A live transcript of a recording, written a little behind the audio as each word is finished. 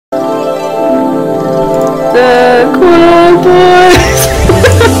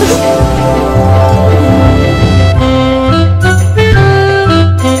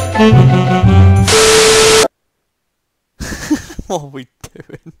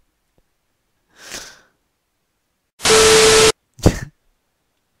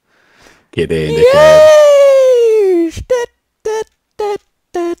Get in, dickhead.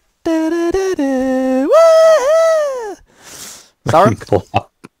 Sarum?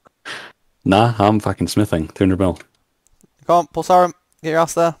 Nah, I'm fucking smithing. 200 mil. Come on, pull Sarum. Get your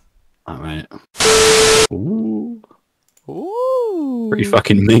ass there. Alright. Ooh. Ooh. Pretty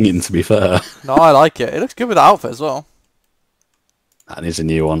fucking minging, to be fair. No, I like it. It looks good with the outfit as well. That is a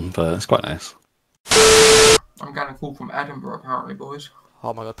new one, but it's quite nice. I'm getting a call from Edinburgh, apparently, boys.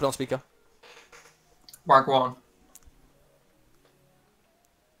 Oh my god, put it on speaker. Wagwan.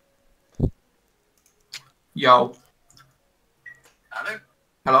 Yo. Hello?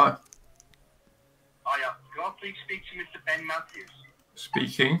 Hello. Oh yeah, can I please speak to Mr. Ben Matthews?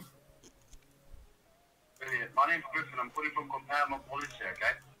 Speaking. Brilliant. My name's Griffin, I'm calling from Compare My Policy,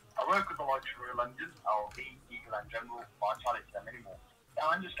 okay? I work with the likes of Royal London, LV, Eagle and General, Vitality and many more. Now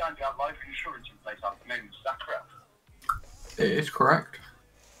I understand you have life insurance in place at the moment, is that correct? It is correct.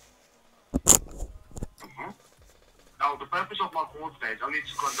 Now the purpose of my call today is only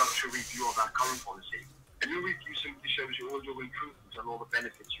to conduct a review of our current policy. A new review simply shows you all your improvements and all the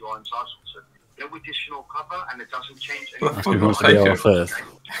benefits you are entitled to. No additional cover and it doesn't change anything. Who wants to be our first?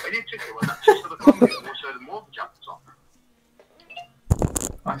 Any ticket was that just for the company and also the mortgage at the top.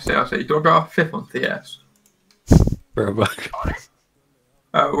 I see. You do want to go off 5th on CS? Bro, back.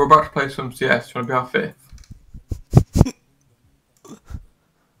 We're about to play some CS. Do you want to be our 5th?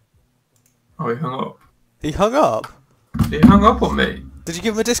 Oh, he hung up. He hung up? He hung up on me. Did you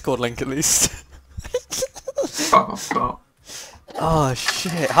give him a Discord link at least? Fuck off, stop. Oh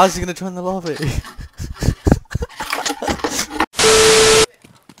shit, how's he gonna join the lobby?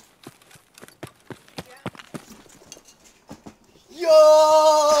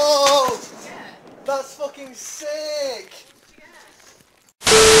 Yo! That's fucking sick!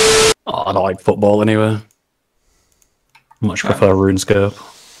 Oh, I like football anyway. Much prefer RuneScape.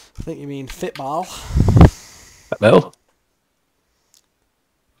 I think you mean Fitball. Well,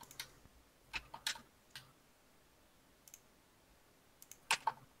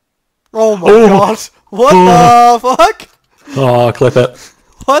 Oh my god! What the fuck? oh, clip it.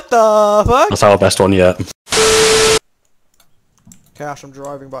 What the fuck? That's our best one yet. Okay, Ash, I'm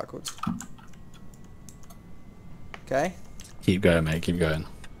driving backwards. Okay. Keep going, mate. Keep going.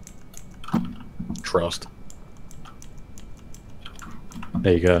 Trust.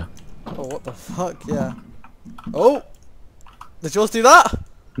 There you go. Oh, what the fuck? Yeah. Oh! Did yours do that?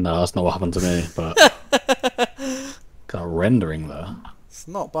 No, that's not what happened to me, but... got rendering there. It's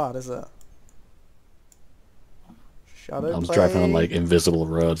not bad, is it? Shadow I was play. driving on, like, invisible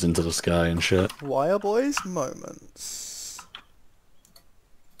roads into the sky and shit. Wire Boys moments.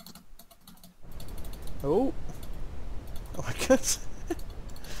 Oh. Oh my god.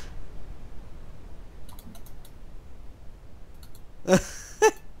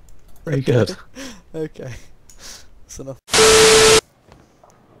 Very good. Okay. That's enough.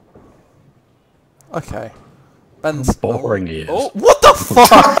 Okay. Ben's Boring he is. Oh, what the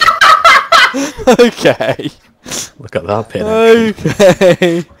fuck? Okay. Look at that pin.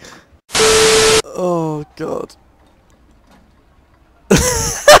 Okay. Oh god.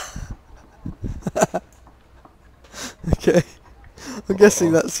 Okay. I'm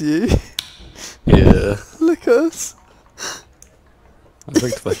guessing that's you. Yeah. Look at us. I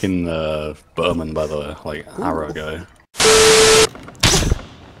picked fucking Bowman, by the way, like arrow guy.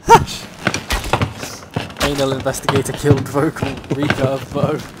 Anal investigator killed vocal recurve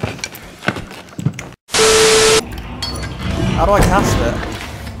bow. How do I cast it?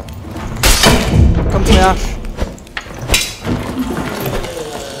 Come to me, Ash.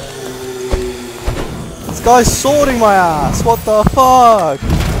 This guy's swording my ass. What the fuck?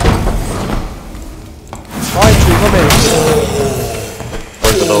 Try to, mummy.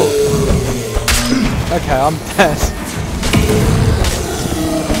 Break the door. Okay, I'm dead.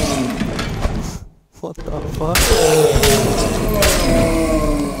 What the fuck?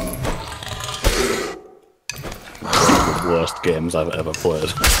 The worst games I've ever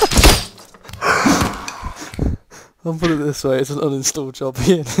played. I'll put it this way, it's an uninstalled job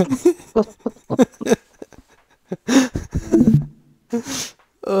here.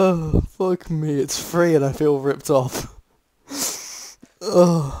 Oh, fuck me, it's free and I feel ripped off.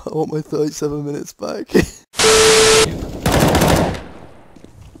 Oh, I want my 37 minutes back.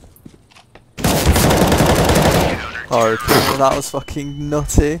 Oh, well, that was fucking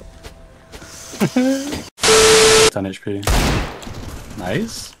nutty. 10 HP.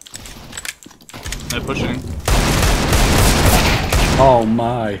 Nice. They're pushing. Oh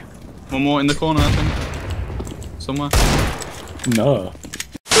my. One more in the corner, I think. Somewhere.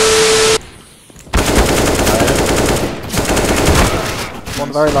 One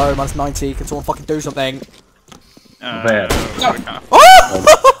Nice. Very low, minus 90. Can someone fucking do something? There.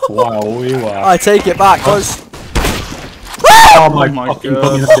 Oh! Wow, we were. I take it back, cuz. Oh my fucking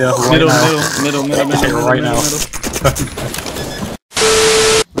God. God. Right Middle, now. middle, Right now.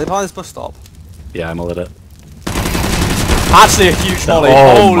 They behind this bus stop. Yeah, I'm all at it. Actually, a huge volley.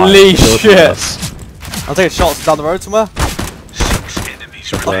 Oh my Holy shit! goodness. I'm taking shots down the road somewhere.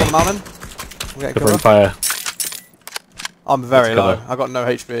 Shut Fuck up. on Mammon. I'm getting Covering cover. fire. I'm very Let's low. cover. I got no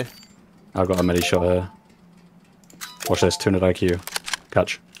HP. I've got a midi shot here. Watch this, 200 IQ.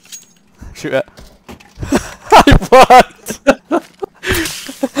 Catch. Shoot it. What?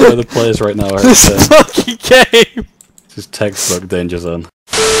 Where are the players right now? Are This fucking game. This is textbook danger zone.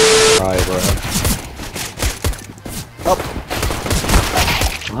 Right, bro. Up.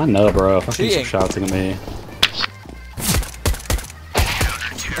 I know, bro. Fucking Cheating. shouting at me.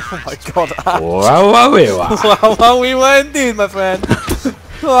 Oh my god. Wow, wow, wow. Wow, we were indeed, my friend.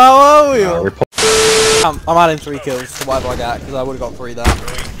 Wow, we were. Report. I'm adding 3 kills to whatever I get, because I would have got 3 there.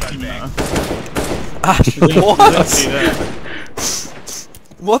 No. Ash, Didn't see what? that.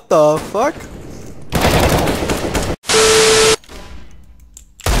 What the fuck?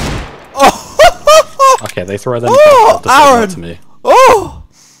 Oh! Okay, they throw them Oh, back to say that Aaron! to me. Oh!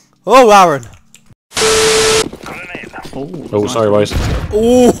 Oh, Aaron! Oh, sorry, boys.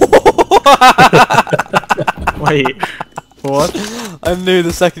 Oh! Wait. What? I knew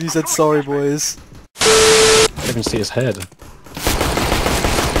the second you said sorry, boys. I can't even see his head.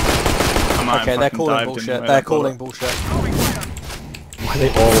 I might Okay, have they're fucking calling dived bullshit. anyway, They're I thought calling it- bullshit. Why are they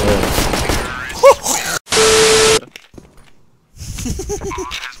all here?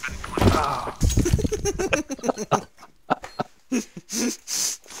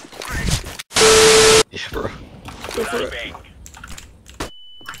 Yeah, bro. Go for it.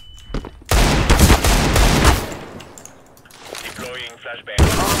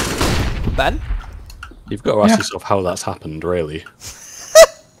 Ben? You've got to ask yourself how that's happened, really.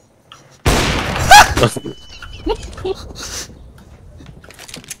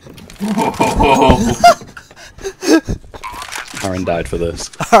 Aaron died for this.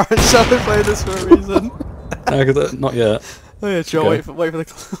 Aaron, shall I play this for a reason? No, 'cause not yet. Oh yeah, chill, Okay. wait for the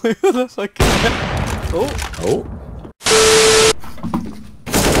wait for the fucking Oh! Oh,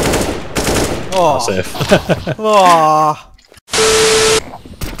 Oh! safe. Oh!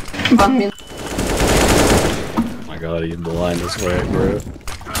 Oh my god, he's blind as fuck, bro.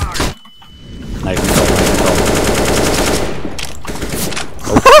 Now you can tell,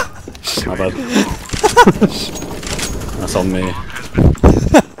 Oh, my bad. That's on me.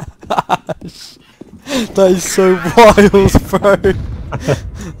 That is so wild, bro.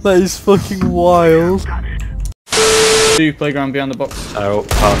 That is fucking wild. 2 playground behind the box. Oh,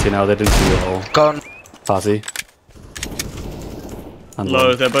 party now, they didn't see you at all. Gone. Party. And Low,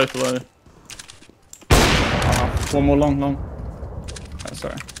 long. they're both low. One more long. Oh,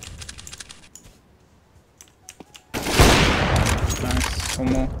 sorry. Nice.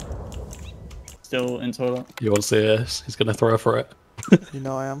 One more. Still in toilet. You want to see this? He's gonna throw for it. You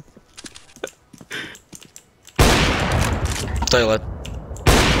know I am. Toilet.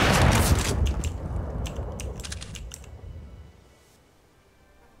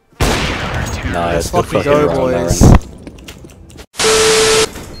 Nice, Let's good fucking fucking go, round, boys. Aaron.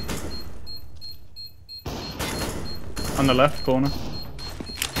 On the left corner.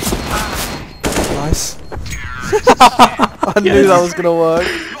 Nice. I knew that was gonna work.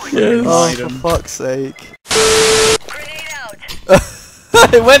 Yes. Oh, Item. for fuck's sake.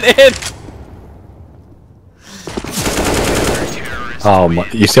 It went in! Oh my,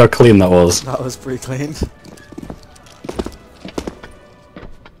 you see how clean that was? That was pretty clean.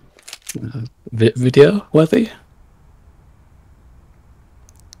 Video worthy?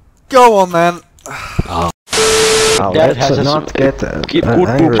 Go on then. Dad has not get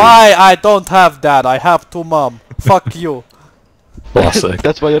angry. I don't have dad, I have 2 mom. Fuck you. Classic.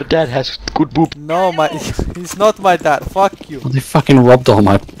 That's why your dad has good boob. No, he's not my dad. Fuck you. They fucking robbed all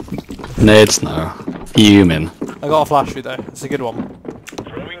my nades now. Fuming. I got a flash for you though. It's a good one.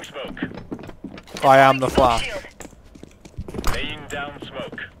 I am the flash.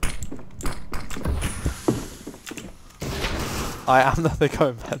 I am the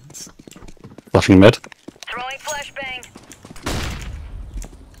going vents. Flashing mid. Throwing flashbang.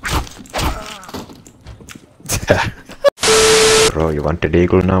 Bro, you want the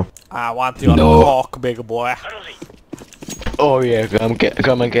deagle now? I want you on No. the cock, big boy. Oh yeah,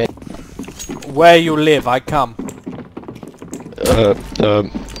 come again. Where you live, I come.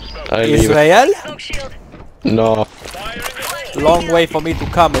 I leave. Israel? Smoke shield. No, Long way for me to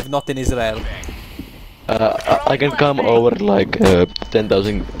come if not in Israel. I can come over like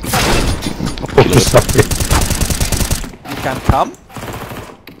 10,000 kilos. You can come?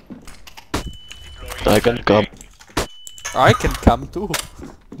 I can come. I can come too.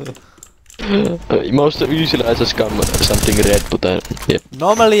 Usually I just come something red, but yeah.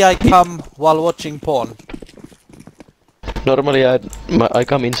 Normally I come while watching porn. Normally I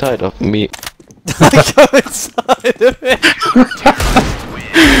come inside of me. I come inside of it.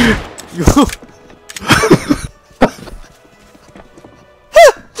 You.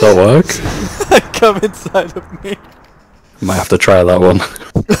 Does that work? I come inside of me. Might have to try that one.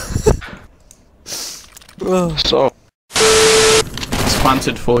 So It's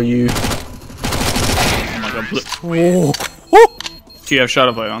planted for you. Oh my god. Whoa. Do you have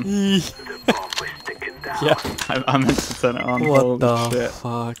Shadowplay on? Yeah. I meant to turn it on. What Holy the shit.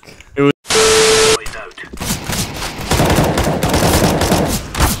 fuck?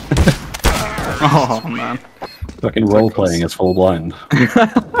 Oh man. Fucking role-playing is full blind.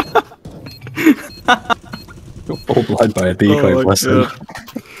 You're full blind by a decoy blessing.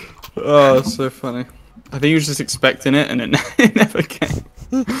 Oh, that's so funny. I think he was just expecting it and it, it never came.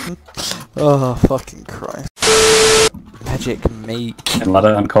 Oh, fucking Christ. Magic meat. In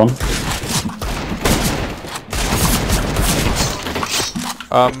ladder and con.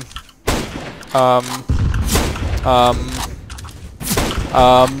 Um.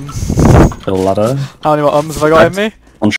 The ladder. How many more ums have I got in me?